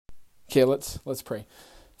Okay, let's pray.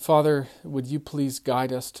 Father, would you please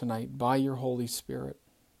guide us tonight by your Holy Spirit?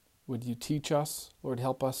 Would you teach us? Lord,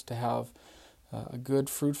 help us to have a good,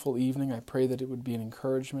 fruitful evening. I pray that it would be an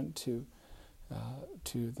encouragement to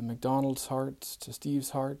the McDonald's hearts, to Steve's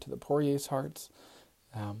heart, to the Poirier's hearts.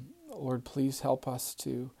 Lord, please help us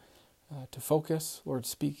to focus. Lord,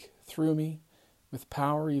 speak through me with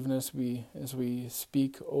power, even as we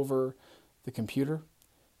speak over the computer.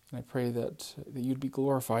 And I pray that you'd be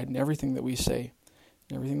glorified in everything that we say,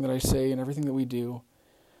 in everything that I say, and everything that we do.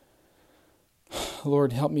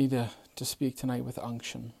 Lord, help me to speak tonight with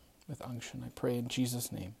unction. I pray in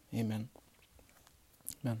Jesus' name. Amen.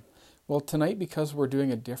 Amen. Well, tonight, because we're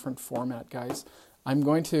doing a different format, guys, I'm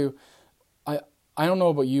going to... I don't know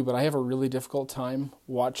about you, but I have a really difficult time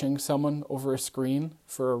watching someone over a screen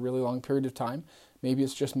for a really long period of time. Maybe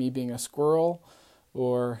it's just me being a squirrel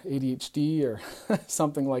or ADHD or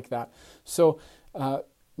something like that. So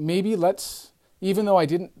maybe even though I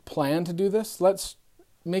didn't plan to do this, let's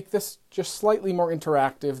make this just slightly more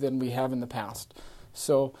interactive than we have in the past.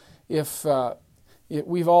 So if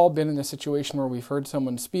we've all been in a situation where we've heard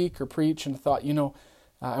someone speak or preach and thought,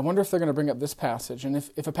 I wonder if they're going to bring up this passage. And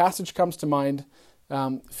if a passage comes to mind,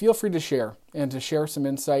 feel free to share and to share some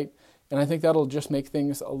insight. And I think that'll just make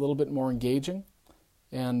things a little bit more engaging.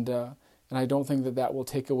 And I don't think that will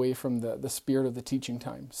take away from the spirit of the teaching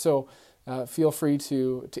time. So feel free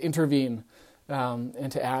to intervene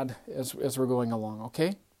and to add as we're going along,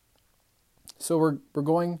 okay? So we're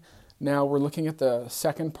looking at the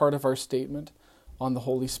second part of our statement on the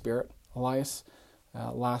Holy Spirit. Elias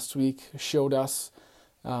last week showed us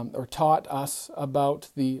or taught us about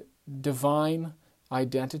the divine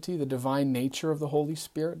identity, the divine nature of the Holy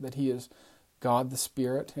Spirit, that he is God the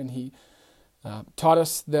Spirit, and he taught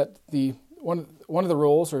us that one of the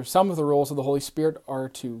roles, or some of the roles of the Holy Spirit, are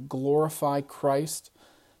to glorify Christ,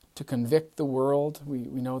 to convict the world. We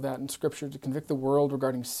know that in Scripture, to convict the world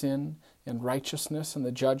regarding sin and righteousness and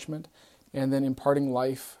the judgment, and then imparting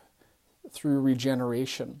life through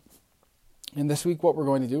regeneration. And this week what we're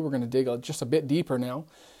going to do, we're going to dig just a bit deeper now,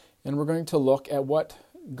 and we're going to look at what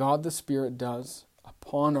God the Spirit does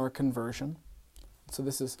upon our conversion. So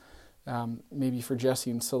this is maybe for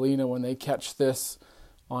Jesse and Selena when they catch this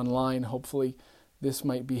online. Hopefully this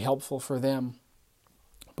might be helpful for them.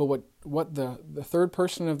 But what the third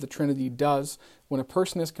person of the Trinity does when a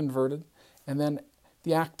person is converted, and then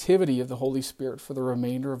the activity of the Holy Spirit for the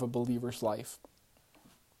remainder of a believer's life.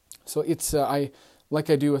 So it's like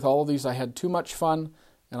I do with all of these, I had too much fun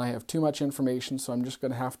and I have too much information, so I'm just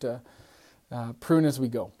going to have to prune as we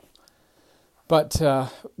go. But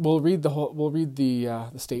we'll read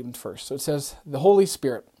the statement first. So it says, the Holy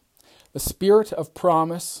Spirit, the Spirit of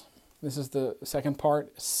promise, this is the second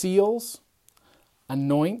part, seals,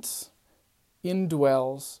 anoints,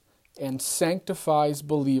 indwells, and sanctifies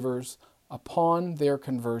believers upon their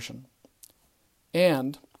conversion.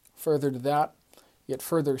 And further to that, he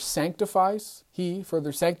further sanctifies,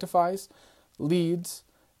 leads,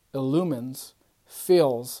 illumines,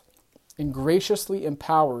 fills, and graciously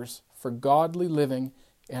empowers for godly living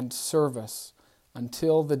and service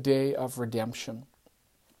until the day of redemption.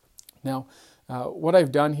 Now, what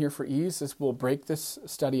I've done here for ease is we'll break this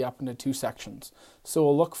study up into two sections. So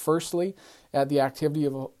we'll look firstly at the activity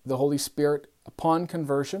of the Holy Spirit upon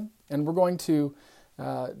conversion, and we're going to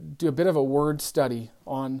do a bit of a word study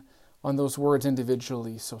on those words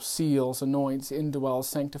individually. So seals, anoints, indwells,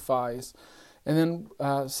 sanctifies. And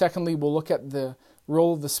then secondly, we'll look at the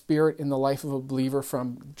role of the Spirit in the life of a believer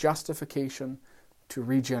from justification to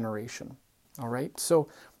regeneration. All right, so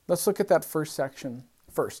let's look at that first section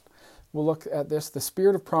first. We'll look at this. The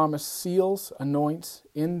Spirit of promise seals, anoints,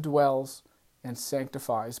 indwells, and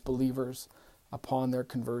sanctifies believers upon their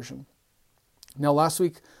conversion. Now, last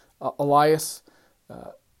week, Elias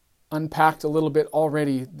unpacked a little bit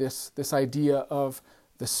already this idea of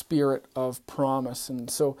the Spirit of promise. And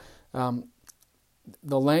so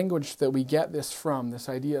the language that we get this from, this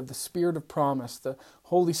idea of the Spirit of promise, the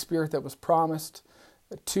Holy Spirit that was promised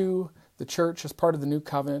to the church as part of the new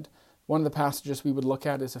covenant, one of the passages we would look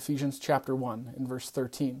at is Ephesians chapter 1 in verse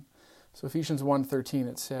 13. So Ephesians 1:13,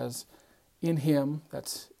 it says, in him,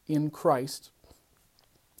 that's in Christ,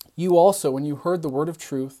 you also, when you heard the word of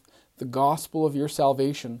truth, the gospel of your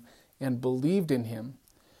salvation, and believed in him,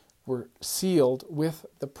 were sealed with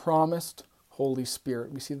the promised Holy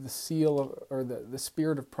Spirit. We see the seal or the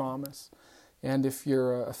Spirit of promise. And if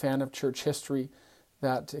you're a fan of church history,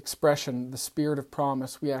 that expression, the Spirit of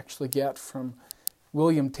promise, we actually get from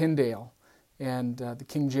William Tyndale. And the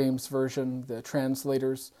King James Version, the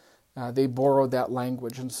translators, they borrowed that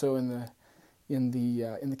language. And so in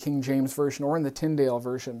the King James Version or in the Tyndale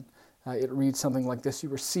Version, it reads something like this: you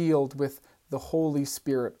were sealed with the Holy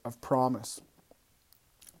Spirit of promise.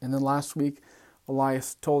 And then last week,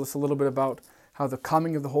 Elias told us a little bit about how the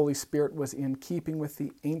coming of the Holy Spirit was in keeping with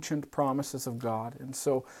the ancient promises of God. And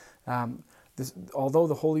so, although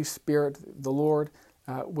the Holy Spirit, the Lord,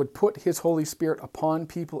 would put His Holy Spirit upon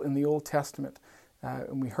people in the Old Testament,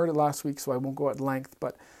 and we heard it last week, so I won't go at length,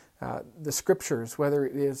 but the Scriptures, whether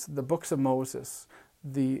it is the books of Moses,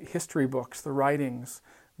 the history books, the writings,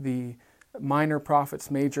 the minor prophets,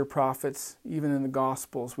 major prophets, even in the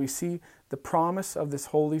Gospels, we see the promise of this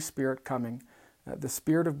Holy Spirit coming, the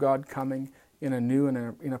Spirit of God coming in a new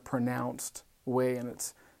and in a pronounced way, and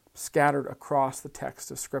it's scattered across the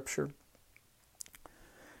text of Scripture.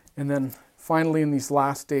 And then finally, in these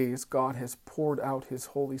last days, God has poured out His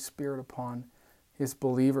Holy Spirit upon His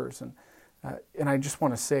believers. And I just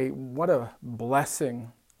want to say, what a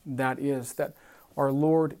blessing that is, that our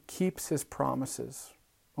Lord keeps His promises.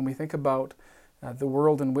 When we think about the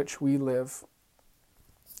world in which we live,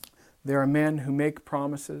 there are men who make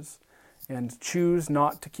promises and choose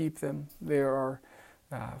not to keep them. There are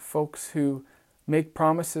folks who make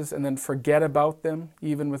promises and then forget about them,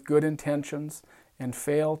 even with good intentions, and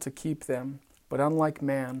fail to keep them. But unlike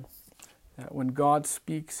man, when God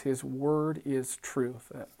speaks, His word is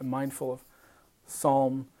truth. I'm mindful of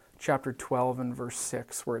Psalm chapter 12 and verse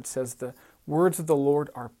 6, where it says, "The words of the Lord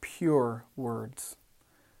are pure words."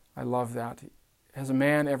 I love that. Has a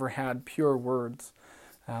man ever had pure words?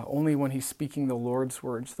 Only when he's speaking the Lord's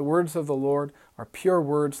words. The words of the Lord are pure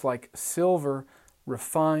words, like silver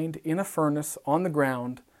refined in a furnace on the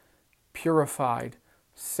ground, purified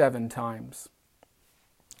 7 times.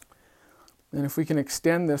 And if we can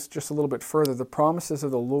extend this just a little bit further, the promises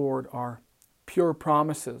of the Lord are pure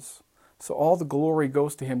promises. So all the glory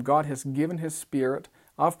goes to Him. God has given His Spirit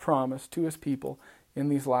of promise to His people in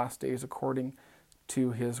these last days according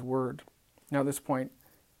to His word. Now at this point,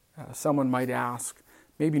 someone might ask,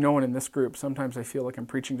 maybe no one in this group, sometimes I feel like I'm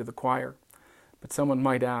preaching to the choir, but someone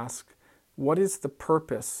might ask, what is the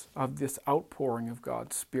purpose of this outpouring of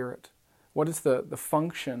God's Spirit? What is the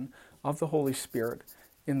function of the Holy Spirit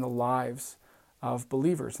in the lives of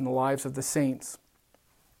believers, in the lives of the saints?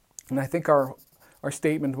 And I think our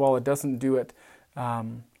statement, while it doesn't do it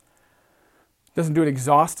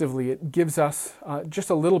exhaustively, it gives us just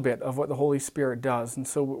a little bit of what the Holy Spirit does. And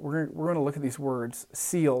so we're going to look at these words: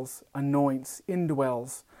 seals, anoints,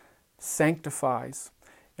 indwells, sanctifies.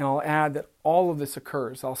 And I'll add that all of this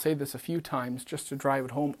occurs, I'll say this a few times just to drive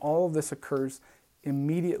it home, all of this occurs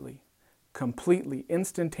immediately, completely,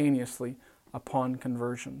 instantaneously upon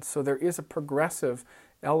conversion. So there is a progressive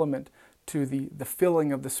element to the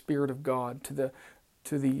filling of the Spirit of God, to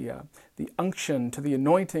the unction, to the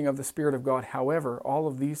anointing of the Spirit of God. However, all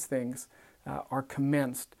of these things are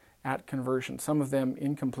commenced at conversion, some of them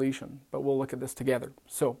in completion, but we'll look at this together.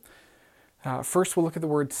 So first we'll look at the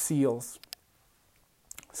word seals.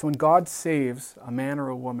 So when God saves a man or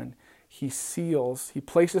a woman, He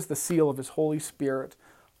places the seal of His Holy Spirit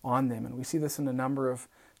on them. And we see this in a number of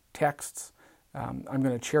texts. I'm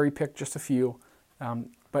going to cherry pick just a few,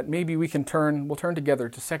 but maybe we'll turn together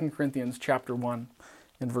to 2 Corinthians chapter 1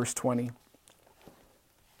 and verse 20.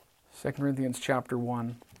 2 Corinthians chapter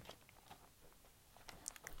 1.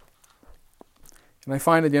 And I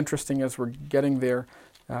find it interesting as we're getting there,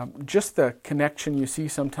 just the connection you see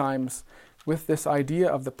sometimes with this idea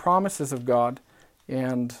of the promises of God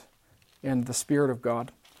and the Spirit of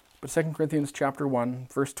God. But 2 Corinthians chapter 1,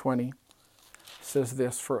 verse 20 says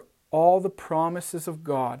this: "For all the promises of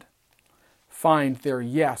God find their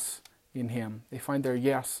yes in Him." They find their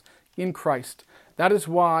yes in Christ. "That is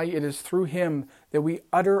why it is through Him that we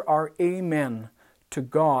utter our amen to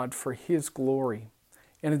God for His glory.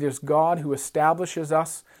 And it is God who establishes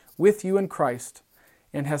us with you in Christ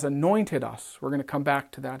and has anointed us." We're going to come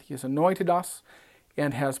back to that. He has anointed us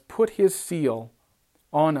and has put His seal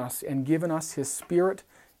on us and given us His Spirit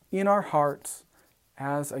in our hearts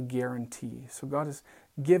as a guarantee. So God has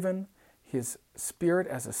given His Spirit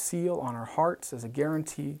as a seal on our hearts, as a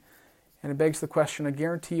guarantee. And it begs the question, a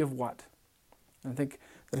guarantee of what? And I think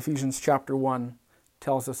that Ephesians chapter 1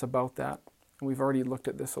 tells us about that. And we've already looked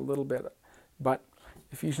at this a little bit. But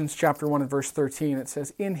Ephesians chapter 1 and verse 13, it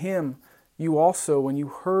says, "In Him you also, when you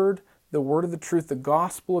heard the word of the truth, the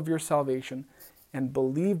gospel of your salvation, and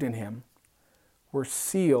believed in Him, were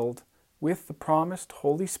sealed with the promised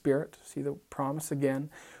Holy Spirit," see the promise again,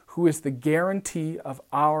 "who is the guarantee of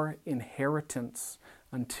our inheritance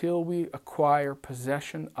until we acquire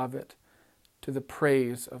possession of it to the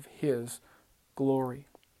praise of His glory."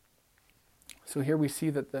 So here we see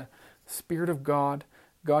that the Spirit of God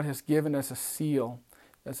has given as a seal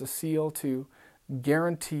to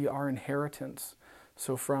guarantee our inheritance.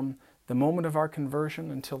 So from the moment of our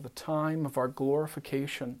conversion until the time of our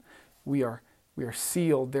glorification, we are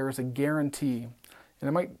sealed. There is a guarantee.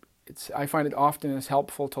 And I find it often is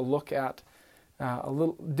helpful to look at,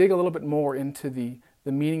 dig a little bit more into the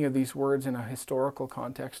meaning of these words in a historical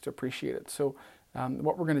context to appreciate it. So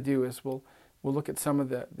what we're going to do is we'll look at some of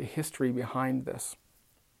the history behind this.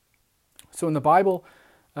 So in the Bible,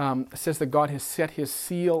 it says that God has set his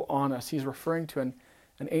seal on us. He's referring to an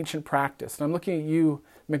ancient practice. And I'm looking at you,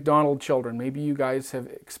 McDonald children. Maybe you guys have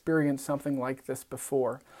experienced something like this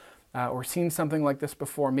before, or seen something like this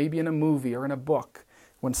before, maybe in a movie or in a book.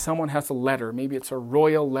 When someone has a letter, maybe it's a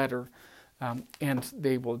royal letter, and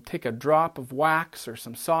they will take a drop of wax or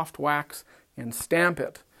some soft wax and stamp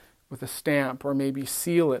it with a stamp, or maybe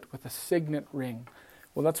seal it with a signet ring.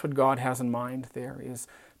 Well, that's what God has in mind there, is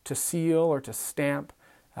to seal or to stamp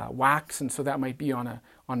wax, and so that might be on a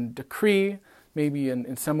decree. Maybe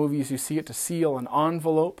in some movies you see it to seal an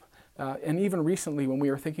envelope. And even recently, when we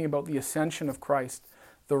were thinking about the ascension of Christ,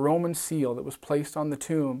 the Roman seal that was placed on the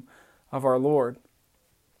tomb of our Lord,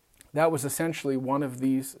 that was essentially one of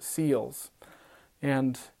these seals.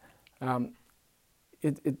 And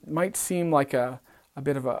it might seem like a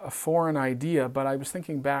bit of a foreign idea, but I was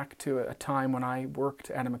thinking back to a time when I worked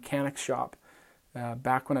at a mechanics shop.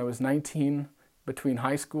 Back when I was 19, between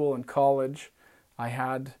high school and college, I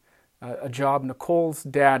had a job. Nicole's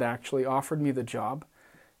dad actually offered me the job,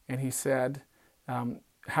 and he said,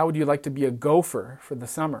 how would you like to be a gopher for the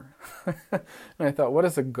summer? And I thought, what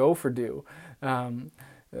does a gopher do?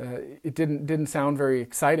 It didn't sound very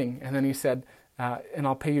exciting. And then he said, and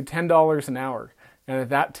I'll pay you $10 an hour. And at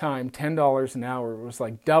that time, $10 an hour was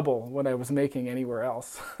like double what I was making anywhere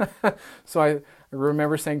else. So I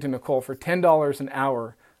remember saying to Nicole, for $10 an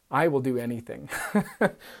hour, I will do anything.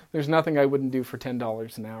 There's nothing I wouldn't do for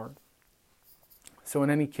 $10 an hour. So in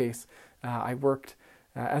any case, I worked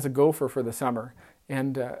as a gopher for the summer.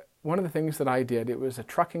 And one of the things that I did, it was a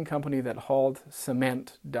trucking company that hauled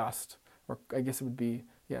cement dust, or I guess it would be,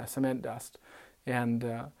 cement dust. And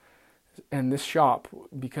this shop,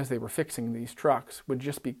 because they were fixing these trucks, would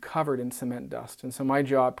just be covered in cement dust. And so my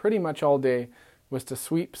job pretty much all day was to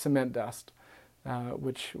sweep cement dust,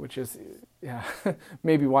 which is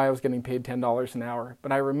maybe why I was getting paid $10 an hour.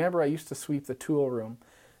 But I remember I used to sweep the tool room,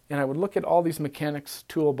 and I would look at all these mechanics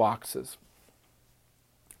toolboxes.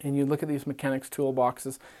 And you'd look at these mechanics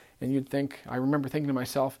toolboxes, and you'd think, I remember thinking to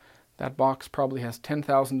myself, that box probably has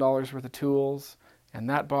 $10,000 worth of tools, and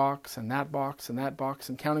that box, and that box, and that box.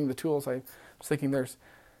 And counting the tools, I was thinking there's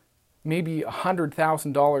maybe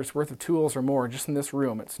 $100,000 worth of tools or more just in this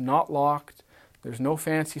room. It's not locked. There's no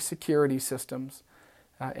fancy security systems.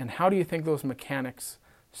 And how do you think those mechanics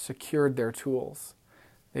secured their tools?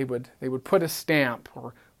 They would put a stamp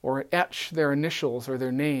or etch their initials or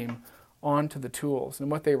their name onto the tools. And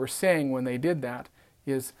what they were saying when they did that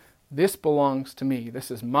is, this belongs to me.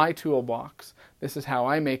 This is my toolbox. This is how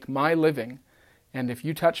I make my living. And if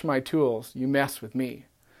you touch my tools, you mess with me.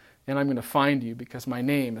 And I'm going to find you because my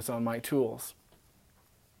name is on my tools.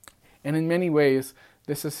 And in many ways,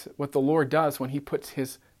 this is what the Lord does when he puts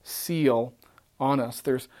his seal on us.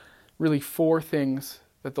 There's really 4 things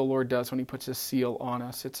that the Lord does when he puts his seal on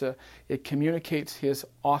us. It communicates his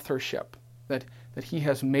authorship, that he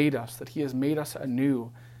has made us, that he has made us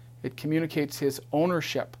anew. It communicates his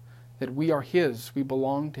ownership, that we are his, we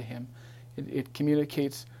belong to him. It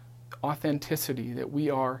communicates authenticity, that we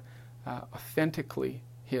are authentically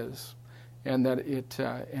his, and that it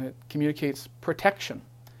communicates protection.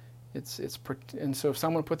 And so if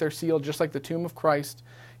someone put their seal just like the tomb of Christ,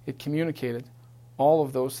 it communicated all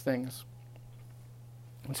of those things.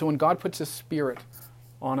 And so when God puts his Spirit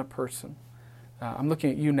on a person, I'm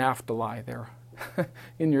looking at you, Naphtali, there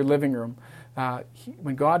in your living room.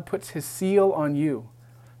 When God puts his seal on you,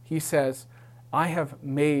 he says, I have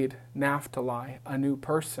made Naphtali a new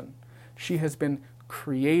person. She has been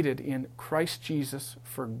created in Christ Jesus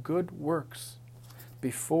for good works,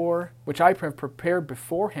 which I have prepared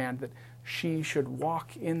beforehand that she should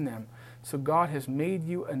walk in them. So God has made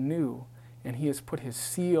you anew, and he has put his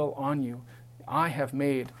seal on you. I have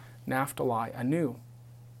made Naphtali anew.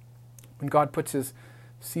 When God puts his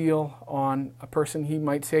seal on a person, he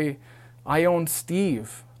might say, I own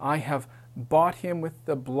Steve. I have bought him with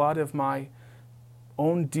the blood of my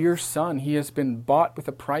own dear son. He has been bought with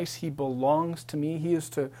a price. He belongs to me. He is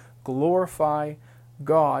to glorify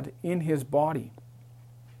God in his body.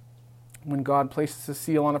 When God places a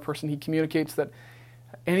seal on a person, he communicates that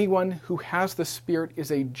anyone who has the Spirit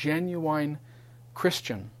is a genuine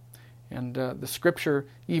Christian. And the Scripture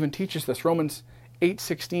even teaches this. Romans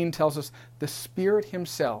 8:16 tells us the Spirit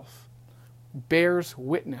himself bears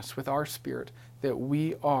witness with our spirit that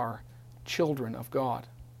we are children of God.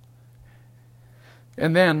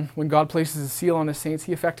 And then, when God places a seal on his saints,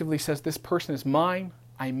 he effectively says, this person is mine,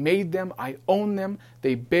 I made them, I own them,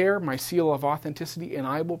 they bear my seal of authenticity, and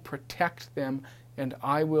I will protect them, and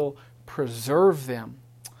I will preserve them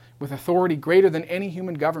with authority greater than any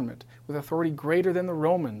human government, with authority greater than the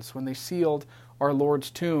Romans when they sealed our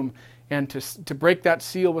Lord's tomb. And to break that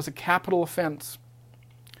seal was a capital offense.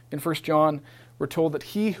 In 1 John, we're told that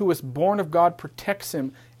he who is born of God protects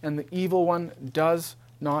him, and the evil one does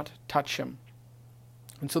not touch him.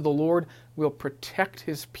 And so the Lord will protect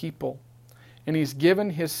his people. And he's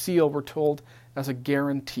given his seal, we're told, as a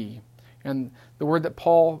guarantee. And the word that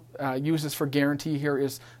Paul uses for guarantee here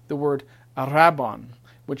is the word arabon,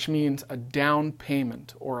 which means a down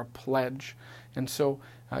payment or a pledge. And so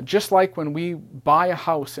just like when we buy a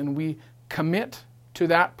house and we commit to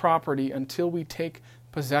that property until we take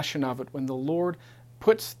possession of it, when the Lord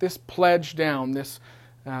puts this pledge down, this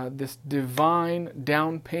divine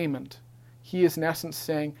down payment, he is in essence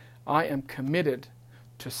saying, I am committed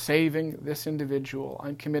to saving this individual.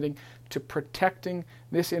 I'm committing to protecting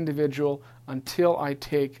this individual until I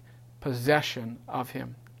take possession of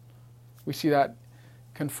him. We see that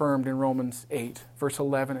confirmed in Romans 8, verse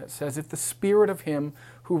 11. It says, if the spirit of him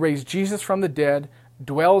who raised Jesus from the dead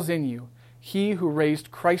dwells in you, he who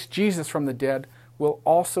raised Christ Jesus from the dead will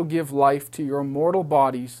also give life to your mortal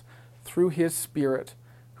bodies through his Spirit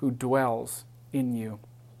who dwells in you.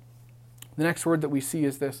 The next word that we see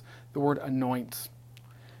is this, the word anoints.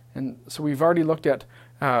 And so we've already looked at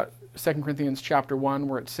 2 Corinthians chapter 1,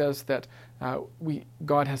 where it says that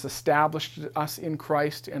God has established us in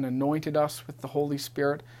Christ and anointed us with the Holy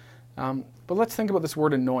Spirit. But let's think about this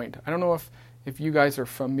word anoint. I don't know if you guys are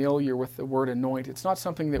familiar with the word anoint. It's not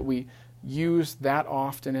something that we use that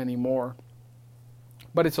often anymore.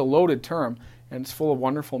 But it's a loaded term, and it's full of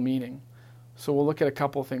wonderful meaning. So we'll look at a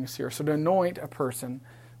couple of things here. So to anoint a person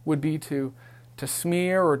would be to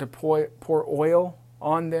smear or to pour oil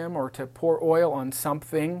on them, or to pour oil on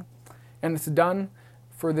something. And it's done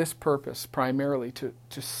for this purpose primarily, to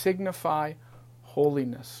signify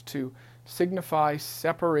holiness, to signify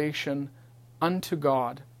separation unto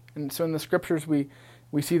God. And so in the Scriptures we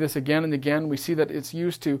see this again and again. We see that it's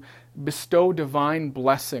used to bestow divine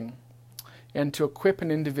blessing and to equip an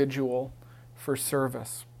individual for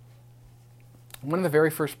service. One of the very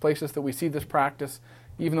first places that we see this practice,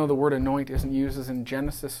 even though the word anoint isn't used, is in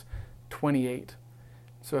Genesis 28.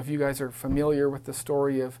 So if you guys are familiar with the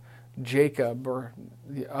story of Jacob, or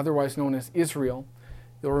otherwise known as Israel,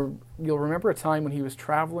 you'll remember a time when he was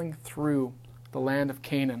traveling through the land of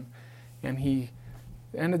Canaan, and he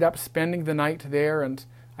ended up spending the night there. And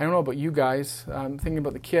I don't know about you guys, I'm thinking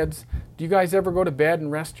about the kids. Do you guys ever go to bed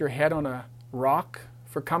and rest your head on a rock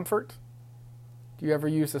for comfort? Do you ever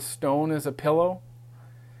use a stone as a pillow?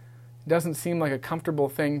 It doesn't seem like a comfortable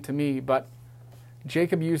thing to me, but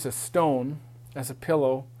Jacob used a stone as a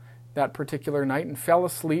pillow that particular night and fell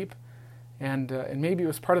asleep. And maybe it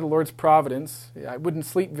was part of the Lord's providence. I wouldn't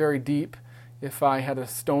sleep very deep if I had a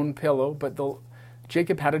stone pillow, but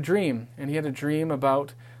Jacob had a dream, and he had a dream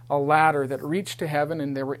about a ladder that reached to heaven,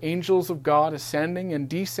 and there were angels of God ascending and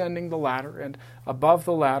descending the ladder, and above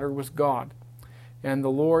the ladder was God. And the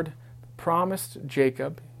Lord promised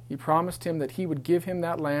Jacob, he promised him that he would give him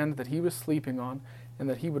that land that he was sleeping on, and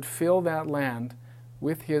that he would fill that land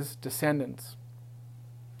with his descendants.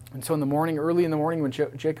 And so in the morning, early in the morning when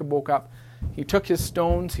Jacob woke up, he took his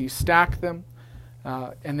stones, he stacked them,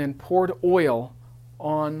 and then poured oil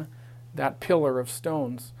on that pillar of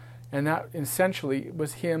stones. And that essentially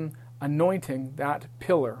was him anointing that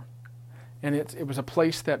pillar. And it was a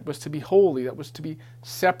place that was to be holy, that was to be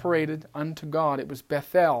separated unto God. It was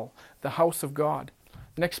Bethel, the house of God.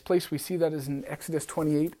 The next place we see that is in Exodus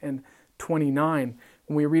 28 and 29,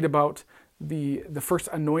 when we read about the first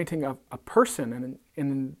anointing of a person. And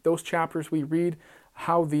in those chapters we read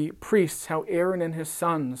how the priests, how Aaron and his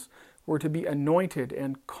sons were to be anointed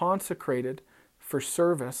and consecrated for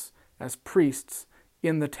service as priests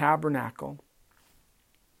in the tabernacle.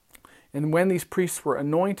 And when these priests were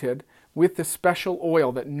anointed with the special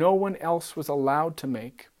oil that no one else was allowed to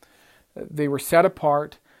make, they were set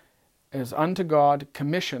apart as unto God,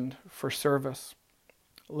 commissioned for service.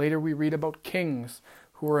 Later we read about kings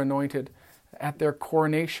who were anointed at their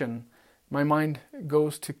coronation. My mind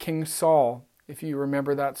goes to King Saul. If you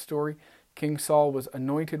remember that story, King Saul was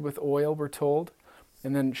anointed with oil, we're told.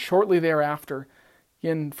 And then shortly thereafter,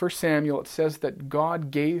 in 1 Samuel, it says that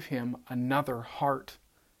God gave him another heart.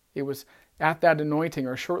 It was at that anointing,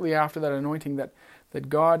 or shortly after that anointing, that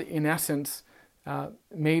God, in essence,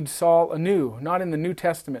 made Saul anew, not in the New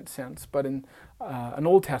Testament sense, but in an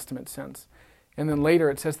Old Testament sense. And then later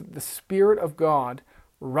it says that the Spirit of God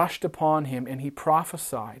rushed upon him and he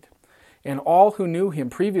prophesied. And all who knew him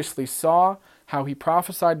previously saw how he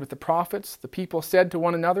prophesied with the prophets. The people said to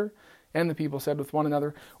one another, and the people said with one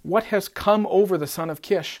another, "What has come over the son of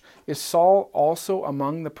Kish? Is Saul also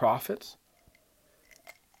among the prophets?"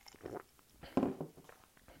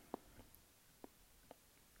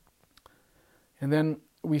 And then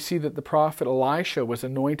we see that the prophet Elisha was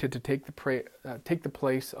anointed to take the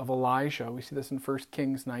place of Elijah. We see this in 1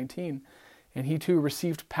 Kings 19. And he too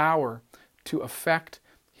received power to effect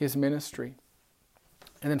his ministry.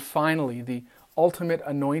 And then finally, the ultimate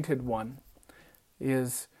anointed one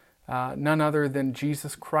is none other than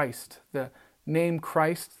Jesus Christ. The name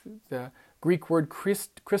Christ, the Greek word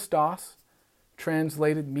Christos,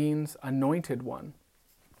 translated means anointed one.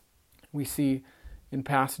 We see in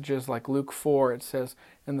passages like Luke 4, it says,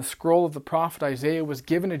 "And the scroll of the prophet Isaiah was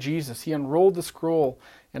given to Jesus. He unrolled the scroll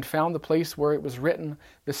and found the place where it was written,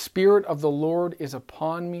 'The Spirit of the Lord is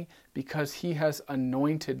upon me, because he has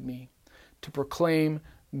anointed me to proclaim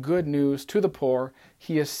good news to the poor.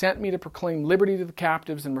 He has sent me to proclaim liberty to the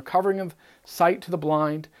captives and recovering of sight to the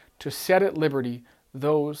blind, to set at liberty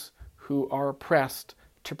those who are oppressed,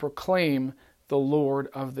 to proclaim the Lord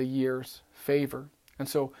of the year's favor.'" And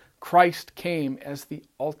so Christ came as the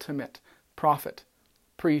ultimate prophet,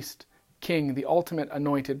 priest, king, the ultimate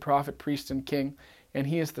anointed prophet, priest, and king. And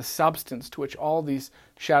he is the substance to which all these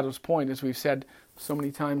shadows point, as we've said so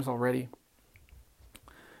many times already.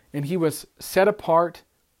 And he was set apart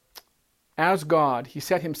as God. He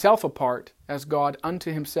set himself apart as God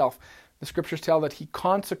unto himself. The scriptures tell that he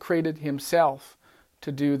consecrated himself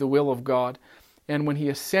to do the will of God. And when he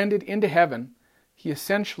ascended into heaven, he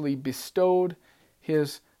essentially bestowed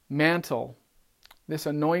his mantle, this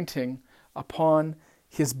anointing, upon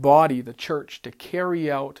his body, the church, to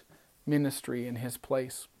carry out ministry in his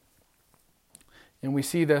place. And we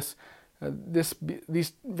see this,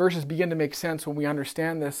 these verses begin to make sense when we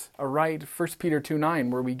understand this aright. 1 Peter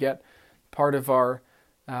 2:9, where we get part of our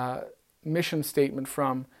mission statement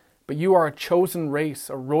from, "But you are a chosen race,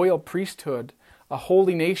 a royal priesthood, a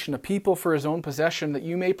holy nation, a people for his own possession, that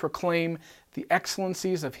you may proclaim the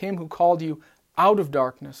excellencies of him who called you out of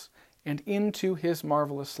darkness and into his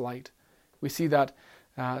marvelous light." We see that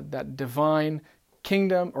divine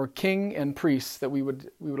kingdom, or king and priests, that we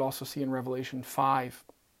would also see in Revelation 5.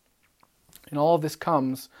 And all of this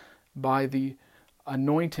comes by the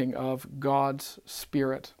anointing of God's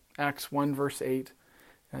Spirit. Acts 1 verse 8.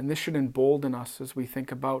 And this should embolden us as we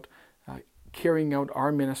think about carrying out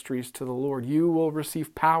our ministries to the Lord. "You will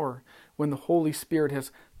receive power when the Holy Spirit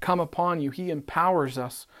has come upon you." He empowers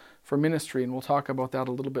us for ministry, and we'll talk about that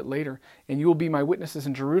a little bit later. "And you will be my witnesses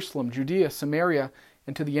in Jerusalem, Judea, Samaria,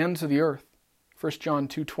 and to the ends of the earth." 1 John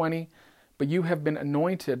 2:20. "But you have been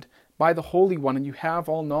anointed by the Holy One, and you have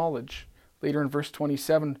all knowledge." Later in verse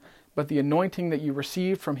 27, "But the anointing that you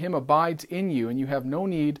received from him abides in you, and you have no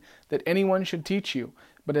need that anyone should teach you.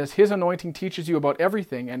 But as his anointing teaches you about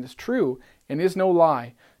everything, and is true, and is no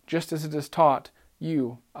lie, just as it is taught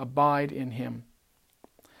you, abide in him."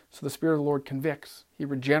 So the Spirit of the Lord convicts, he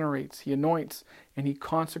regenerates, he anoints, and he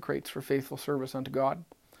consecrates for faithful service unto God.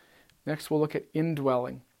 Next we'll look at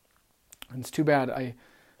indwelling. And it's too bad. I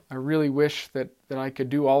really wish that I could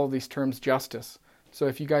do all of these terms justice. So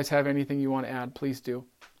if you guys have anything you want to add, please do.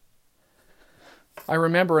 I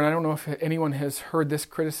remember, and I don't know if anyone has heard this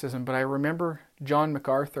criticism, but I remember John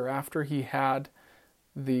MacArthur, after he had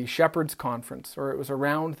the Shepherds Conference, or it was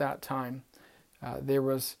around that time, there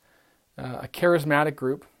was a charismatic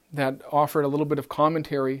group that offered a little bit of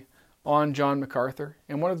commentary on John MacArthur.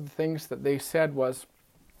 And one of the things that they said was,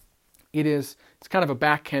 it's kind of a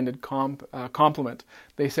backhanded compliment.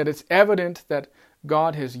 They said it's evident that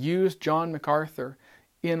God has used John MacArthur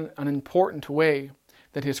in an important way,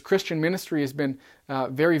 that his Christian ministry has been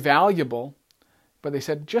very valuable. But they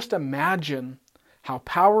said, just imagine how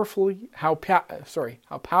powerfully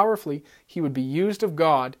he would be used of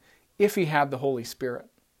God if he had the Holy Spirit,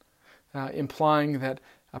 implying that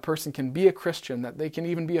a person can be a Christian, that they can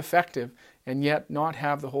even be effective, and yet not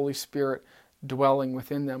have the Holy Spirit dwelling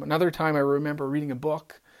within them. Another time I remember reading a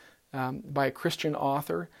book by a Christian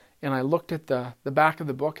author, and I looked at the back of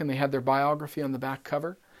the book, and they had their biography on the back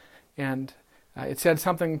cover, and it said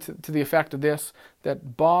something to the effect of this,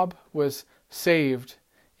 that Bob was saved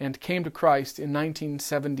and came to Christ in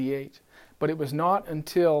 1978, but it was not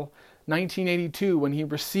until 1982, when he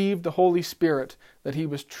received the Holy Spirit, that he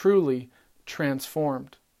was truly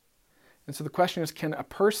transformed. And so the question is, can a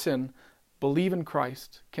person believe in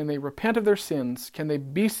Christ? Can they repent of their sins? Can they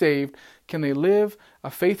be saved? Can they live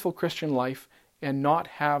a faithful Christian life and not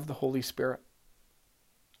have the Holy Spirit?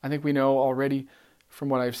 I think we know already from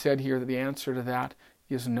what I've said here that the answer to that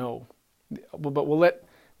is no. But we'll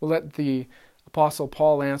let the Apostle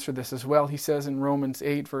Paul answer this as well. He says in Romans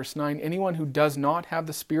 8, verse 9, anyone who does not have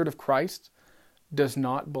the Spirit of Christ does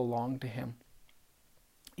not belong to him.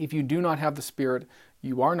 If you do not have the Spirit,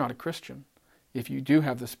 you are not a Christian. If you do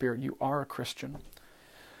have the Spirit, you are a Christian.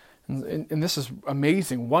 And this is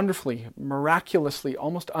amazing, wonderfully, miraculously,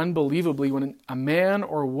 almost unbelievably, when a man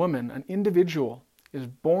or a woman, an individual, is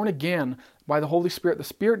born again by the Holy Spirit. The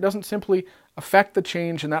Spirit doesn't simply affect the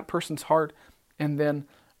change in that person's heart and then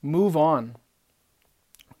move on.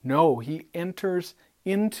 No, He enters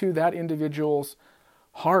into that individual's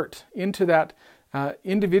heart, into that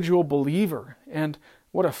individual believer. And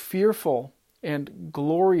what a fearful and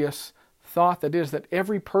glorious thought that is, that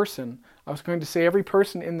every person, I was going to say every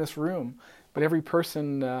person in this room, but every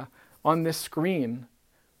person on this screen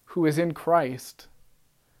who is in Christ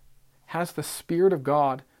has the Spirit of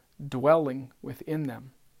God dwelling within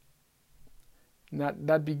them. And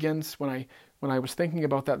that begins, when I was thinking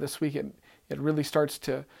about that this week, it really starts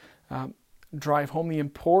to drive home the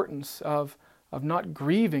importance of not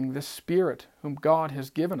grieving the Spirit whom God has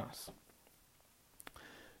given us.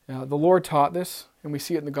 The Lord taught this, and we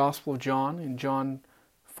see it in the Gospel of John, in John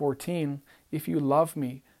 14. If you love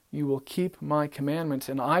me, you will keep my commandments,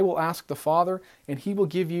 and I will ask the Father, and he will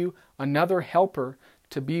give you another helper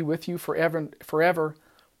to be with you forever.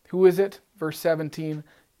 Who is it? Verse 17,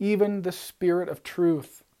 even the Spirit of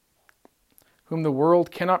truth, whom the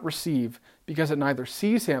world cannot receive, because it neither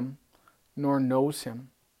sees him nor knows him.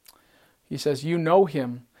 He says, you know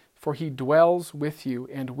him, for he dwells with you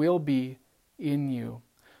and will be in you.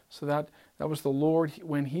 So that was the Lord,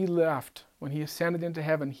 when he left, when he ascended into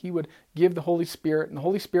heaven, he would give the Holy Spirit, and the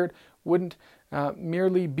Holy Spirit wouldn't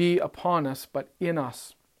merely be upon us, but in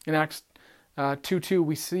us. In Acts 2:2,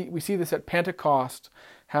 we see this at Pentecost,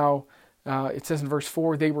 how it says in verse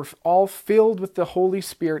 4, they were all filled with the Holy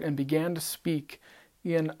Spirit and began to speak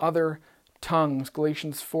in other tongues.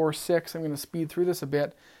 Galatians 4:6, I'm going to speed through this a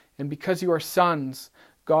bit. And because you are sons,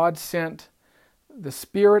 God sent the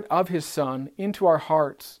Spirit of His Son into our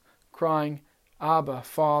hearts, crying, Abba,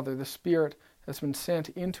 Father. The Spirit has been sent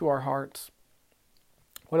into our hearts.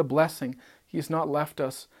 What a blessing. He has not left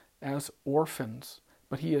us as orphans,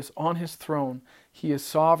 but He is on His throne. He is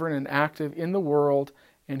sovereign and active in the world,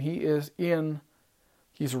 and He's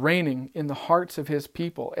reigning in the hearts of His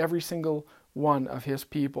people, every single one of His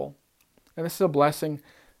people. And this is a blessing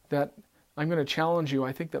that I'm going to challenge you.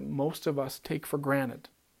 I think that most of us take for granted,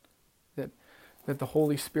 that the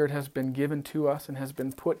Holy Spirit has been given to us and has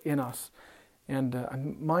been put in us. And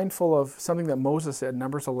I'm mindful of something that Moses said,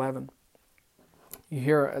 Numbers 11. You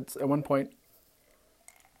hear at one point,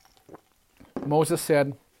 Moses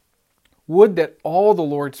said, would that all the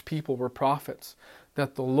Lord's people were prophets,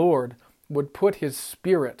 that the Lord would put His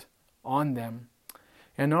Spirit on them.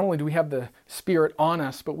 And not only do we have the Spirit on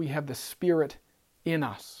us, but we have the Spirit in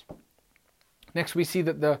us. Next, we see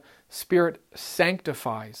that the Spirit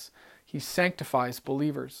sanctifies. He sanctifies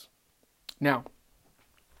believers. Now,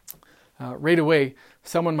 right away,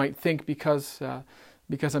 someone might think, because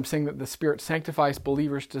I'm saying that the Spirit sanctifies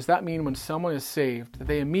believers, does that mean when someone is saved, that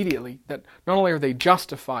they immediately, that not only are they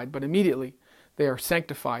justified, but immediately they are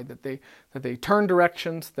sanctified, that they turn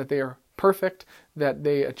directions, that they are perfect, that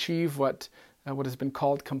they achieve what has been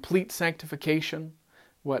called complete sanctification,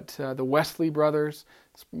 what the Wesley brothers,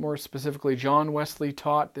 more specifically John Wesley,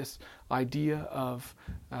 taught, this idea of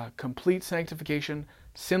complete sanctification,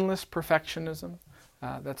 sinless perfectionism.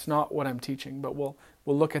 That's not what I'm teaching, but we'll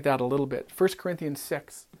look at that a little bit. 1 Corinthians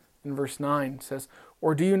 6 in verse 9 says,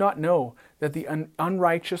 or do you not know that the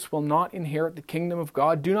unrighteous will not inherit the kingdom of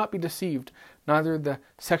God? Do not be deceived. Neither the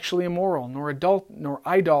sexually immoral, nor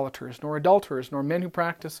idolaters, nor adulterers, nor men who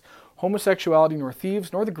practice homosexuality, nor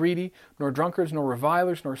thieves, nor the greedy, nor drunkards, nor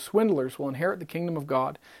revilers, nor swindlers will inherit the kingdom of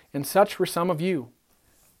God. And such were some of you.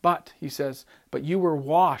 But, he says, but you were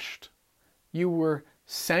washed. You were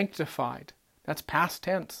sanctified. That's past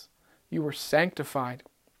tense. You were sanctified.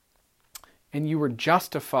 And you were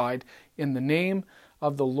justified in the name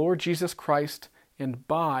of the Lord Jesus Christ and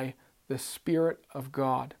by the Spirit of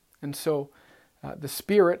God. And so the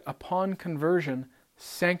Spirit, upon conversion,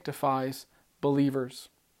 sanctifies believers.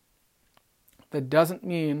 That doesn't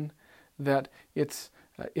mean that it's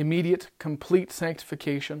immediate, complete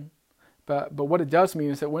sanctification. But what it does mean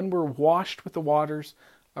is that when we're washed with the waters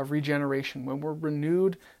of regeneration, when we're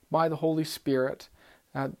renewed by the Holy Spirit,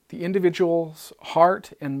 the individual's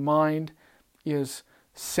heart and mind is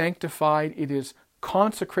sanctified, it is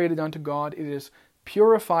consecrated unto God, it is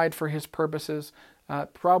purified for His purposes.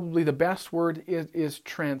 Probably the best word is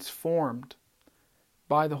transformed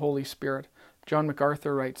by the Holy Spirit. John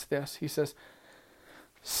MacArthur writes this. He says,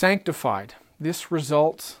 sanctified. This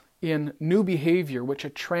results in new behavior, which a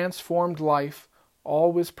transformed life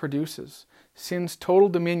always produces. Sin's total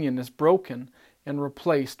dominion is broken and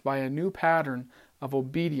replaced by a new pattern of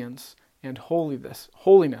obedience and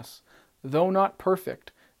holiness. Though not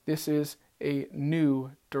perfect, this is a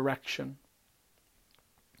new direction.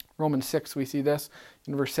 Romans 6, we see this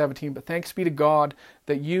in verse 17. But thanks be to God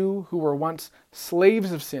that you who were once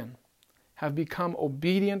slaves of sin have become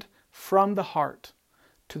obedient from the heart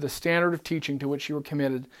to the standard of teaching to which you were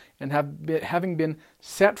committed, and having been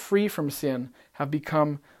set free from sin, have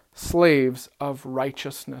become slaves of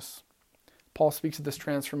righteousness. Paul speaks of this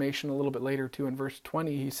transformation a little bit later too. In verse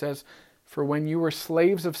 20, he says, for when you were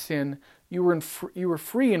slaves of sin, you were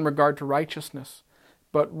free in regard to righteousness.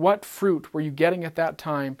 But what fruit were you getting at that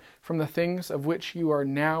time from the things of which you are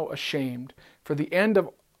now ashamed? For the end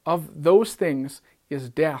of those things is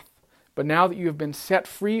death. But now that you have been set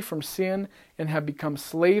free from sin and have become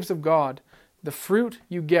slaves of God, the fruit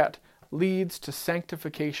you get leads to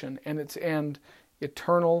sanctification and its end,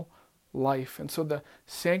 eternal life. And so the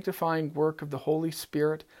sanctifying work of the Holy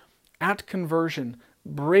Spirit at conversion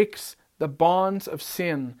breaks the bonds of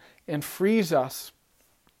sin and frees us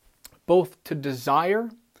both to desire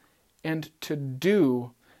and to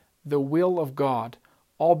do the will of God,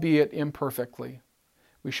 albeit imperfectly.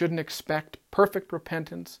 We shouldn't expect perfect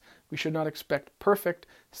repentance. We should not expect perfect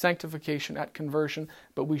sanctification at conversion,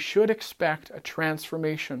 but we should expect a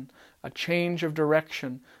transformation, a change of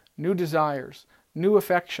direction, new desires, new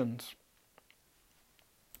affections.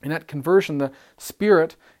 And at conversion, the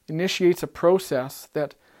Spirit initiates a process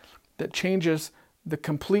that changes the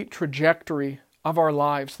complete trajectory of our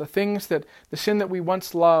lives. The sin that we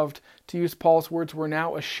once loved, to use Paul's words, we're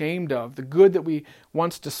now ashamed of. The good that we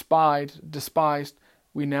once despised,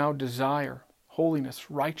 we now desire. Holiness,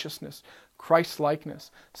 righteousness, Christ-likeness,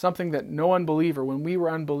 something that no unbeliever, when we were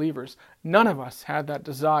unbelievers, none of us had that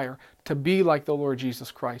desire to be like the Lord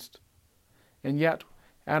Jesus Christ. And yet,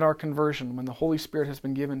 at our conversion, when the Holy Spirit has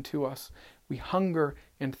been given to us, we hunger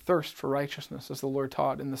and thirst for righteousness, as the Lord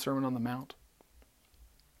taught in the Sermon on the Mount.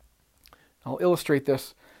 I'll illustrate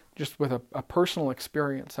this just with a personal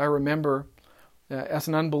experience. I remember as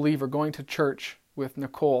an unbeliever going to church with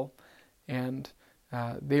Nicole, and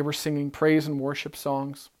they were singing praise and worship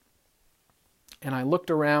songs. And I looked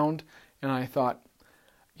around and I thought,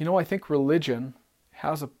 I think religion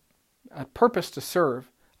has a purpose to serve.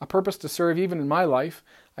 A purpose to serve even in my life.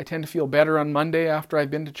 I tend to feel better on Monday after I've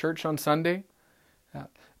been to church on Sunday.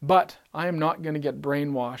 But I am not going to get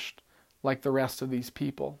brainwashed like the rest of these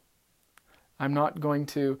people. I'm not going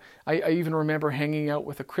to... I even remember hanging out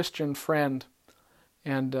with a Christian friend,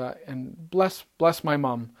 and bless my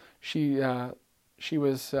mom. She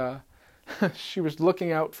was she was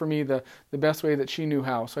looking out for me the best way that she knew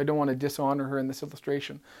how. So I don't want to dishonor her in this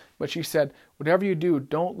illustration. But she said, whatever you do,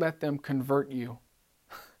 don't let them convert you.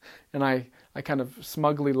 And I kind of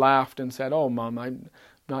smugly laughed and said, oh, Mom, I'm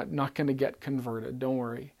not going to get converted. Don't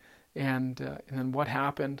worry. And then what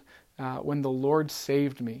happened when the Lord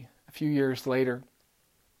saved me a few years later?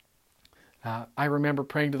 I remember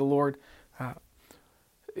praying to the Lord,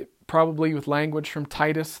 probably with language from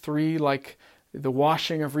Titus 3, like the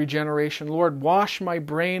washing of regeneration. Lord, wash my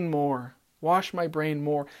brain more. Wash my brain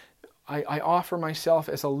more. I offer myself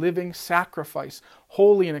as a living sacrifice,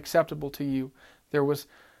 holy and acceptable to you. There was...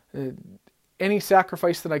 any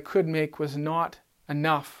sacrifice that I could make was not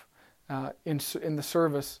enough in the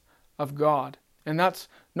service of God. And that's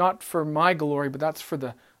not for my glory, but that's for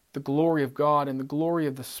the glory of God and the glory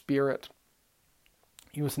of the Spirit.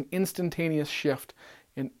 It was an instantaneous shift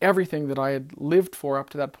in everything that I had lived for up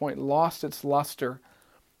to that point, lost its luster.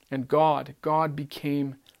 And God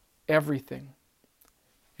became everything.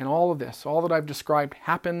 And all of this, all that I've described,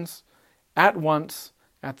 happens at once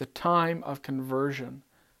at the time of conversion.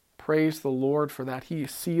 Praise the Lord for that. He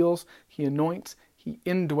seals, He anoints, He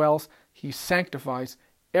indwells, He sanctifies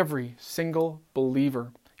every single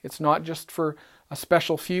believer. It's not just for a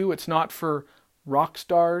special few. It's not for rock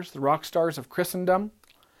stars, the rock stars of Christendom,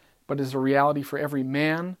 but is a reality for every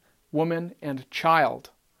man, woman, and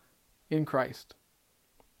child in Christ.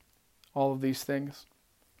 All of these things.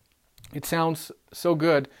 It sounds so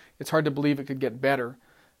good, it's hard to believe it could get better,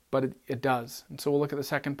 but it does. And so we'll look at the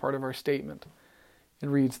second part of our statement. It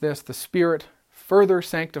reads this: the Spirit further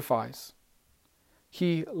sanctifies.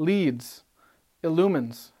 He leads,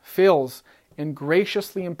 illumines, fills, and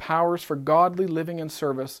graciously empowers for godly living and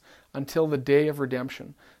service until the day of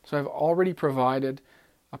redemption. So I've already provided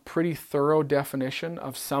a pretty thorough definition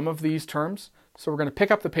of some of these terms. So we're going to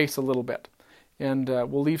pick up the pace a little bit, and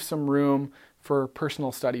we'll leave some room for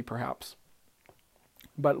personal study perhaps.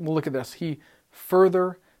 But we'll look at this. He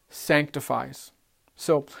further sanctifies.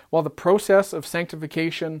 So while the process of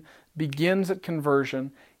sanctification begins at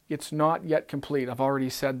conversion, it's not yet complete. I've already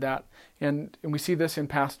said that. And we see this in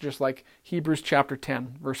passages like Hebrews chapter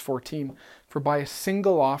 10, verse 14. For by a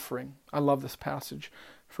single offering, I love this passage,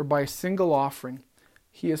 for by a single offering,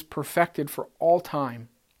 he has perfected for all time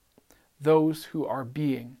those who are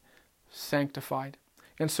being sanctified.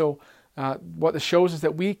 And so what this shows is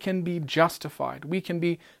that we can be justified. We can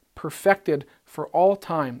be perfected for all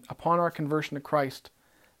time upon our conversion to Christ.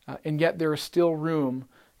 And yet there is still room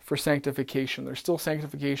for sanctification. There's still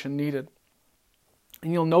sanctification needed.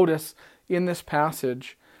 And you'll notice in this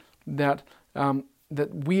passage that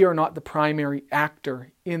that we are not the primary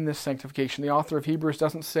actor in this sanctification. The author of Hebrews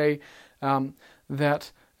doesn't say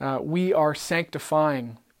that we are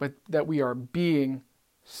sanctifying, but that we are being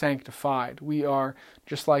sanctified. We are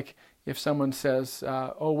just like if someone says,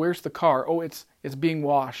 "Oh, where's the car?" "Oh, it's being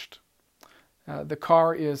washed." The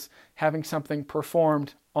car is having something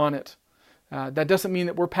performed on it. That doesn't mean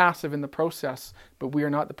that we're passive in the process, but we are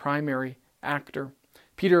not the primary actor.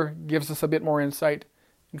 Peter gives us a bit more insight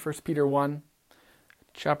in 1 Peter 1,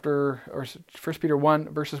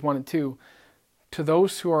 verses 1 and 2. To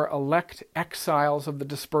those who are elect exiles of the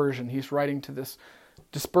dispersion, he's writing to this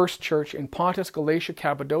dispersed church in Pontus, Galatia,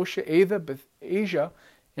 Cappadocia, Asia,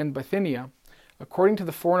 and Bithynia, according to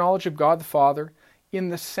the foreknowledge of God the Father, in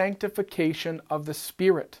the sanctification of the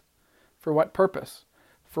Spirit. For what purpose?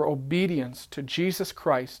 For obedience to Jesus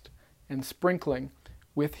Christ and sprinkling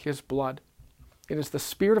with his blood. It is the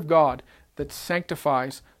Spirit of God that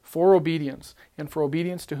sanctifies for obedience. And for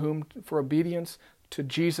obedience to whom? For obedience to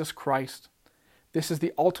Jesus Christ. This is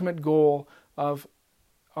the ultimate goal of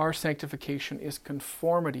our sanctification, is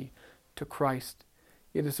conformity to Christ.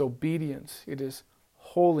 It is obedience. It is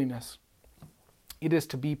holiness. It is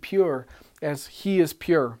to be pure as he is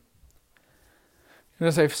pure. And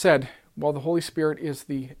as I've said, while the Holy Spirit is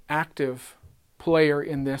the active player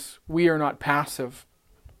in this, we are not passive.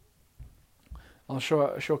 I'll show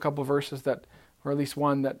a couple of verses that, or at least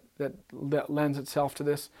one that lends itself to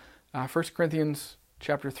this. 1 Corinthians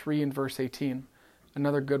chapter 3 and verse 18,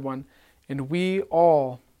 another good one. And we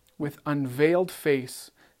all, with unveiled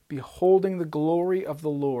face, beholding the glory of the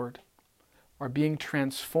Lord, are being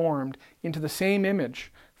transformed into the same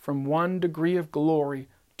image from one degree of glory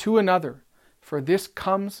to another. For this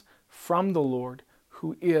comes from the Lord,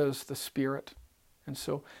 who is the Spirit. And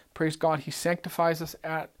so, praise God, he sanctifies us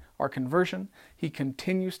at our conversion. He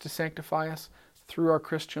continues to sanctify us through our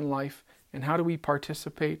Christian life. And how do we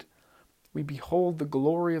participate? We behold the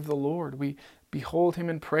glory of the Lord. We behold him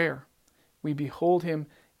in prayer. We behold him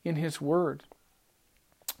in his word.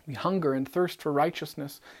 We hunger and thirst for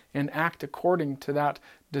righteousness and act according to that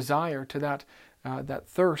desire, to that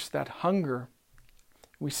thirst, that hunger.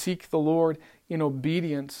 We seek the Lord in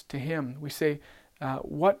obedience to him. We say,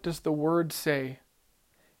 what does the word say?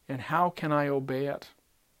 And how can I obey it?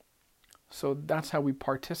 So that's how we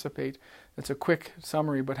participate. That's a quick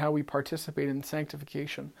summary, but how we participate in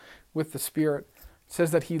sanctification with the Spirit. It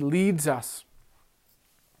says that he leads us.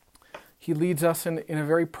 He leads us in a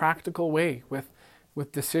very practical way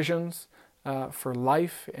with decisions for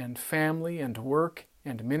life and family and work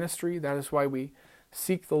and ministry. That is why we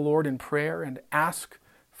seek the Lord in prayer and ask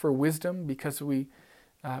for wisdom, because we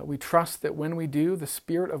trust that when we do, the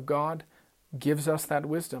Spirit of God gives us that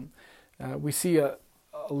wisdom. We see a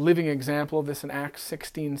living example of this in Acts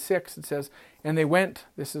 16:6. It says, and they went,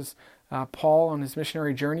 this is Paul on his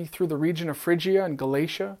missionary journey, through the region of Phrygia and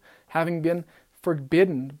Galatia, having been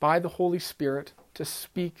forbidden by the Holy Spirit to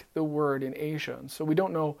speak the word in Asia. And so we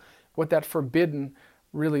don't know what that forbidden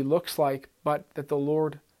really looks like, but that the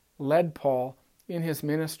Lord led Paul in his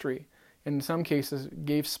ministry, and in some cases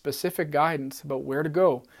gave specific guidance about where to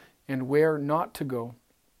go and where not to go.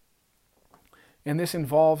 And this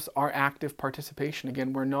involves our active participation.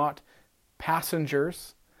 Again, we're not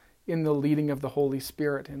passengers in the leading of the Holy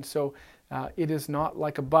Spirit. And so it is not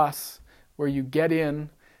like a bus where you get in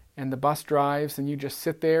and the bus drives and you just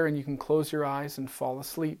sit there and you can close your eyes and fall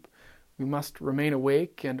asleep. We must remain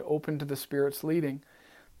awake and open to the Spirit's leading.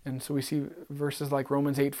 And so we see verses like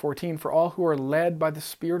Romans 8:14, for all who are led by the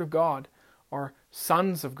Spirit of God are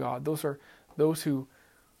sons of God. Those are those who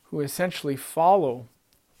essentially follow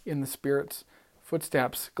in the Spirit's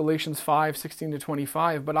footsteps. Galatians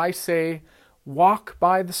 5:16-25, but I say, walk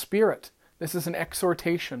by the Spirit. This is an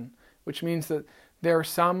exhortation. which means that there are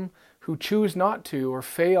some who choose not to or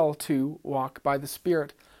fail to walk by the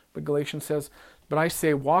Spirit. But Galatians says, "But I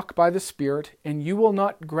say, walk by the Spirit, and you will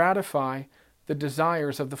not gratify the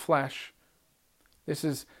desires of the flesh." This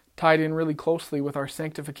is tied in really closely with our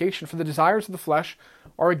sanctification. For the desires of the flesh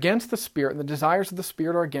are against the Spirit, and the desires of the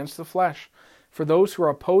Spirit are against the flesh. For these are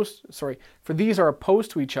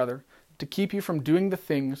opposed to each other, to keep you from doing the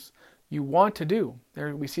things you want to do.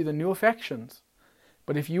 There we see the new affections.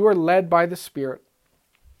 But if you are led by the Spirit,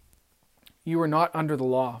 you are not under the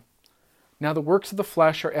law. Now the works of the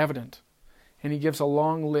flesh are evident. And he gives a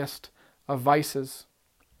long list of vices.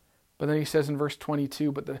 But then he says in verse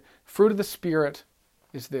 22, "But the fruit of the Spirit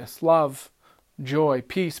is this: love, joy,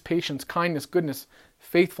 peace, patience, kindness, goodness,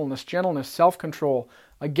 faithfulness, gentleness, self-control.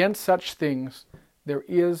 Against such things there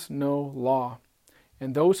is no law.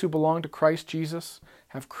 And those who belong to Christ Jesus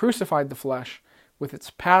have crucified the flesh with its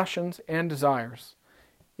passions and desires.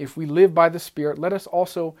 If we live by the Spirit, let us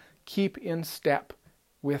also keep in step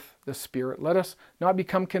with the Spirit. Let us not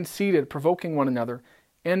become conceited, provoking one another,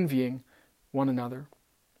 envying one another."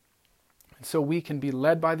 And so we can be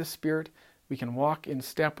led by the Spirit, we can walk in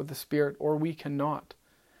step with the Spirit, or we cannot.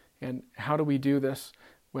 And how do we do this?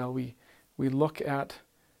 Well, we look at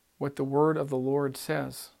what the Word of the Lord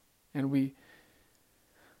says, and we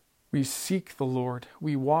seek the Lord.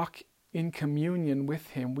 We walk in communion with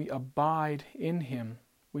Him. We abide in Him.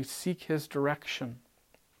 We seek His direction.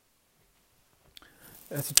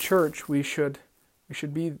 As a church, we should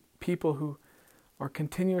be people who are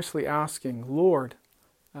continuously asking, "Lord,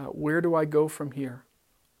 where do I go from here?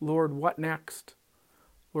 Lord, what next?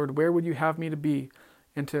 Lord, where would you have me to be?"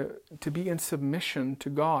 And to be in submission to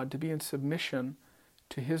God, to be in submission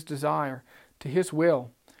to His desire, to His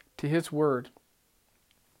will, to His word.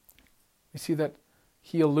 We see that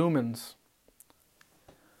He illumines.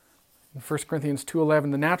 In 1 Corinthians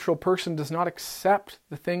 2:11, "The natural person does not accept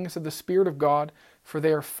the things of the Spirit of God, for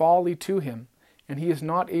they are folly to him, and he is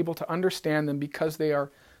not able to understand them because they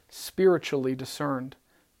are spiritually discerned."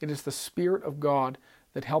 It is the Spirit of God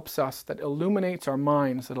that helps us, that illuminates our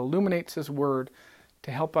minds, that illuminates His Word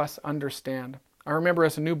to help us understand. I remember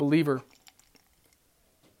as a new believer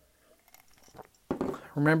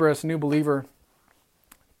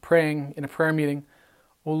praying in a prayer meeting,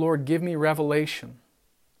 "Oh Lord, give me revelation.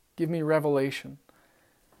 Give me revelation."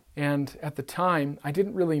 And at the time, I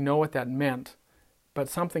didn't really know what that meant, but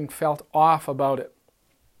something felt off about it.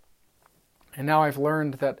 And now I've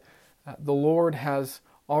learned that the Lord has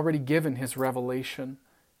already given His revelation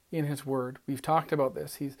in His Word. We've talked about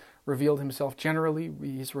this. He's revealed Himself generally.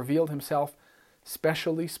 He's revealed Himself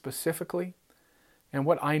specially, specifically. And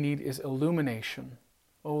what I need is illumination.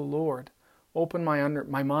 Oh Lord, open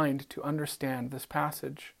my mind to understand this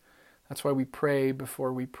passage. That's why we pray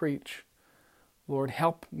before we preach. Lord,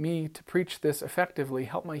 help me to preach this effectively.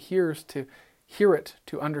 Help my hearers to hear it,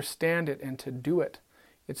 to understand it, and to do it.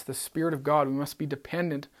 It's the Spirit of God. We must be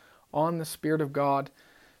dependent on the Spirit of God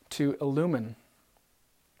to illumine.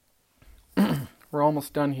 We're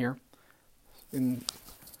almost done here. In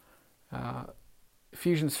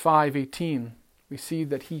Ephesians 5:18, we see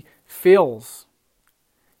that He fills.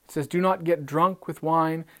 It says, "Do not get drunk with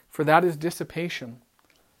wine, for that is dissipation.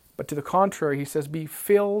 But to the contrary," He says, "be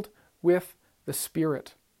filled with the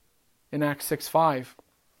Spirit." In Acts 6:5,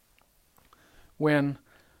 when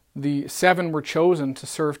the 7 were chosen to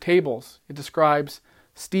serve tables, it describes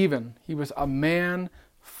Stephen. He was a man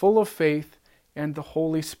full of faith and the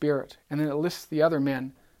Holy Spirit. And then it lists the other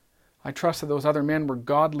men. I trust that those other men were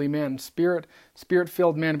godly men,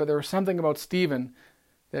 Spirit-filled men, but there was something about Stephen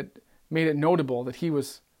that made it notable that he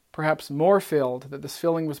was perhaps more filled, that this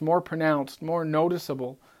filling was more pronounced, more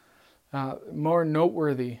noticeable, more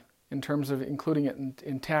noteworthy in terms of including it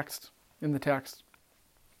in the text.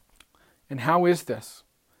 And how is this?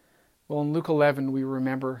 Well, in Luke 11, we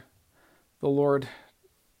remember the Lord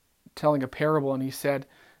telling a parable, and He said,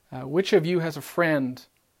 "Which of you has a friend,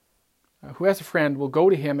 who has a friend will go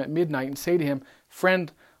to him at midnight and say to him,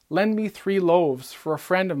 'Friend, lend me 3 loaves, for a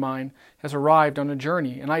friend of mine has arrived on a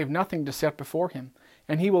journey, and I have nothing to set before him.'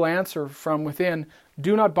 And he will answer from within,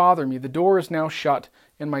 'Do not bother me, the door is now shut,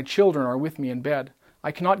 and my children are with me in bed.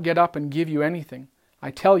 I cannot get up and give you anything.'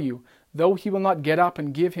 I tell you, though he will not get up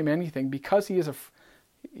and give him anything, because he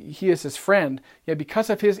is his friend, yet because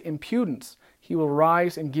of his impudence, he will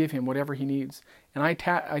rise and give him whatever he needs. And I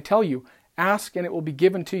tell you, ask and it will be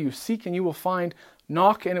given to you. Seek and you will find.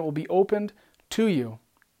 Knock and it will be opened to you.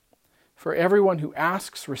 For everyone who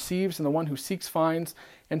asks receives, and the one who seeks finds,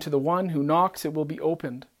 and to the one who knocks it will be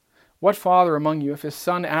opened. What father among you, if his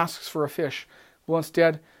son asks for a fish, will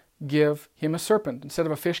instead give him a serpent. Instead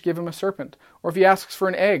of a fish, give him a serpent. Or if he asks for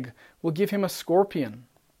an egg, we'll give him a scorpion.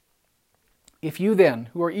 If you then,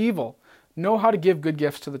 who are evil, know how to give good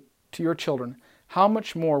gifts to your children, how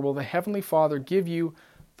much more will the Heavenly Father give you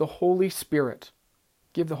the Holy Spirit?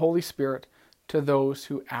 Give the Holy Spirit to those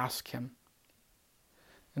who ask him.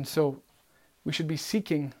 And so we should be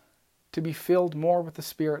seeking to be filled more with the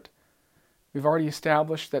Spirit. We've already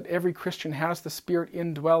established that every Christian has the Spirit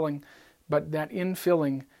indwelling, but that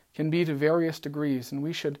infilling can be to various degrees, and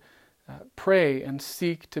we should pray and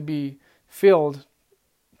seek to be filled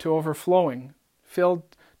to overflowing, filled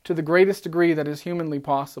to the greatest degree that is humanly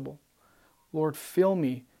possible. Lord, fill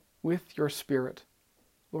me with your Spirit.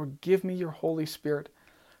 Lord, give me your Holy Spirit.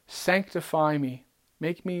 Sanctify me.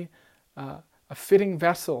 Make me a fitting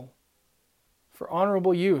vessel for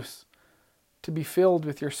honorable use to be filled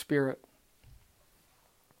with your Spirit.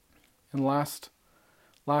 And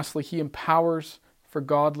lastly, he empowers for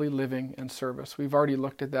godly living and service. We've already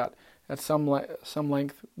looked at that at some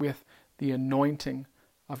length with the anointing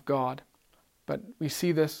of God. But we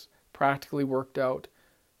see this practically worked out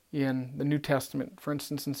in the New Testament. For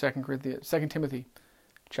instance, in 2 Timothy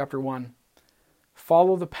chapter 1.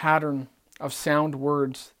 Follow the pattern of sound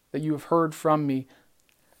words that you have heard from me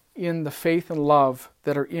in the faith and love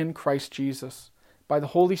that are in Christ Jesus. By the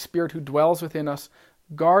Holy Spirit who dwells within us,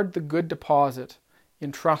 guard the good deposit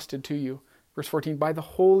entrusted to you. Verse 14, by the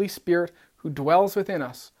Holy Spirit who dwells within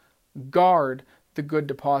us, guard the good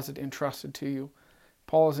deposit entrusted to you.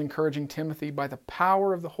 Paul is encouraging Timothy, by the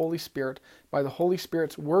power of the Holy Spirit, by the Holy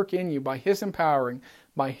Spirit's work in you, by his empowering,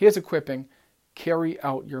 by his equipping, carry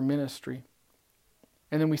out your ministry.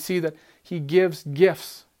 And then we see that he gives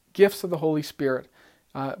gifts of the Holy Spirit.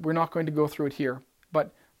 We're not going to go through it here,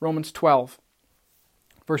 but Romans 12,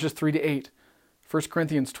 verses 3 to 8, 1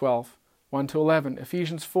 Corinthians 12, 1 to 11,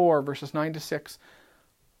 Ephesians 4, verses 9 to 6.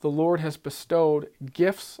 The Lord has bestowed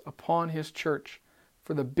gifts upon his church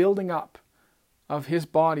for the building up of his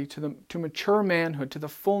body to mature manhood, to the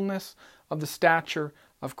fullness of the stature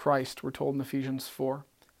of Christ, we're told in Ephesians 4.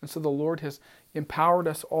 And so the Lord has empowered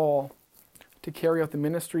us all to carry out the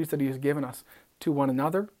ministries that he has given us to one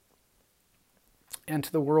another and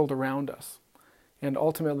to the world around us, and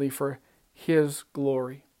ultimately for his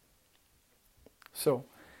glory. So,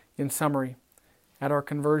 in summary, at our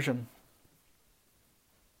conversion,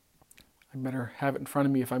 I better have it in front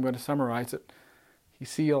of me if I'm going to summarize it. He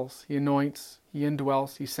seals, he anoints, he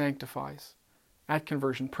indwells, he sanctifies. At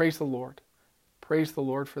conversion, praise the Lord. Praise the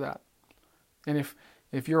Lord for that. And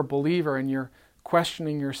if you're a believer and you're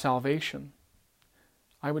questioning your salvation,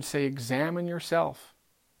 I would say examine yourself.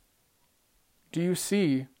 Do you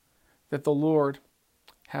see that the Lord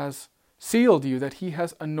has sealed you, that he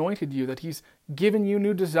has anointed you, that he's given you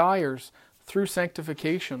new desires through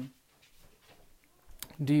sanctification?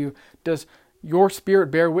 Does your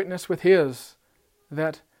spirit bear witness with his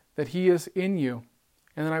that he is in you?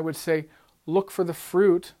 And then I would say, look for the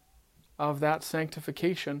fruit of that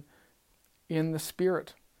sanctification in the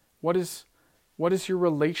Spirit. What is your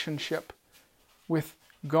relationship with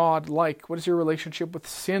God like? What is your relationship with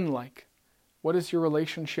sin like? What is your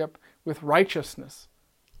relationship with righteousness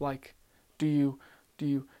like? Do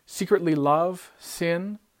you secretly love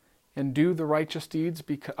sin and do the righteous deeds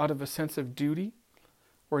out of a sense of duty?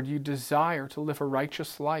 Or do you desire to live a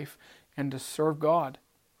righteous life and to serve God?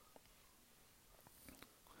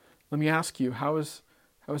 Let me ask you, how is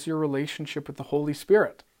your relationship with the Holy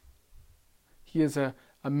Spirit? He is a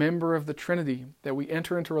member of the Trinity that we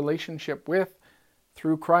enter into relationship with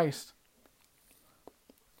through Christ.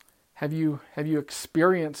 Have you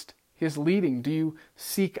experienced his leading? Do you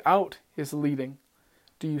seek out his leading?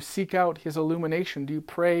 Do you seek out his illumination? Do you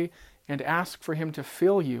pray and ask for him to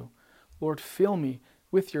fill you? Lord, fill me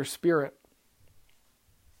with your Spirit.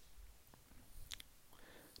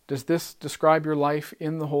 Does this describe your life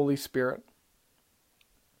in the Holy Spirit?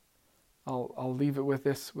 I'll leave it with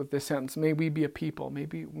this sentence. May we be a people, may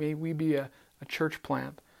we be a church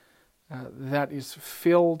plant that is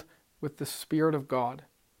filled with the Spirit of God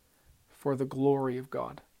for the glory of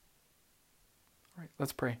God. All right,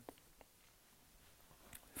 let's pray.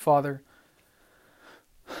 Father,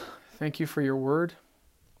 thank you for your word.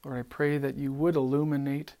 Lord, I pray that you would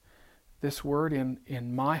illuminate this word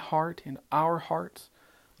in my heart, in our hearts.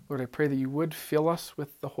 Lord, I pray that you would fill us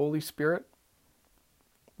with the Holy Spirit.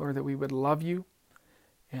 Lord, that we would love you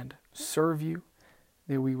and serve you,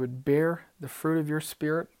 that we would bear the fruit of your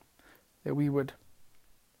Spirit, that we would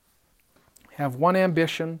have one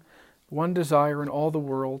ambition, one desire in all the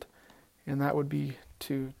world, and that would be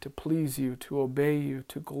to please you, to obey you,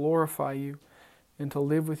 to glorify you, and to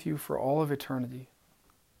live with you for all of eternity.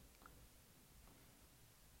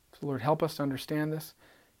 So Lord, help us to understand this.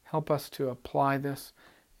 Help us to apply this.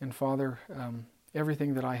 And Father,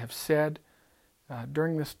 everything that I have said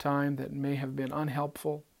during this time that may have been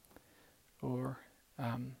unhelpful or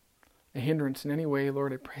a hindrance in any way,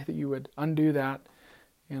 Lord, I pray that you would undo that.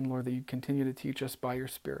 And Lord, that you continue to teach us by your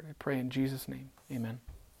Spirit. I pray in Jesus' name. Amen.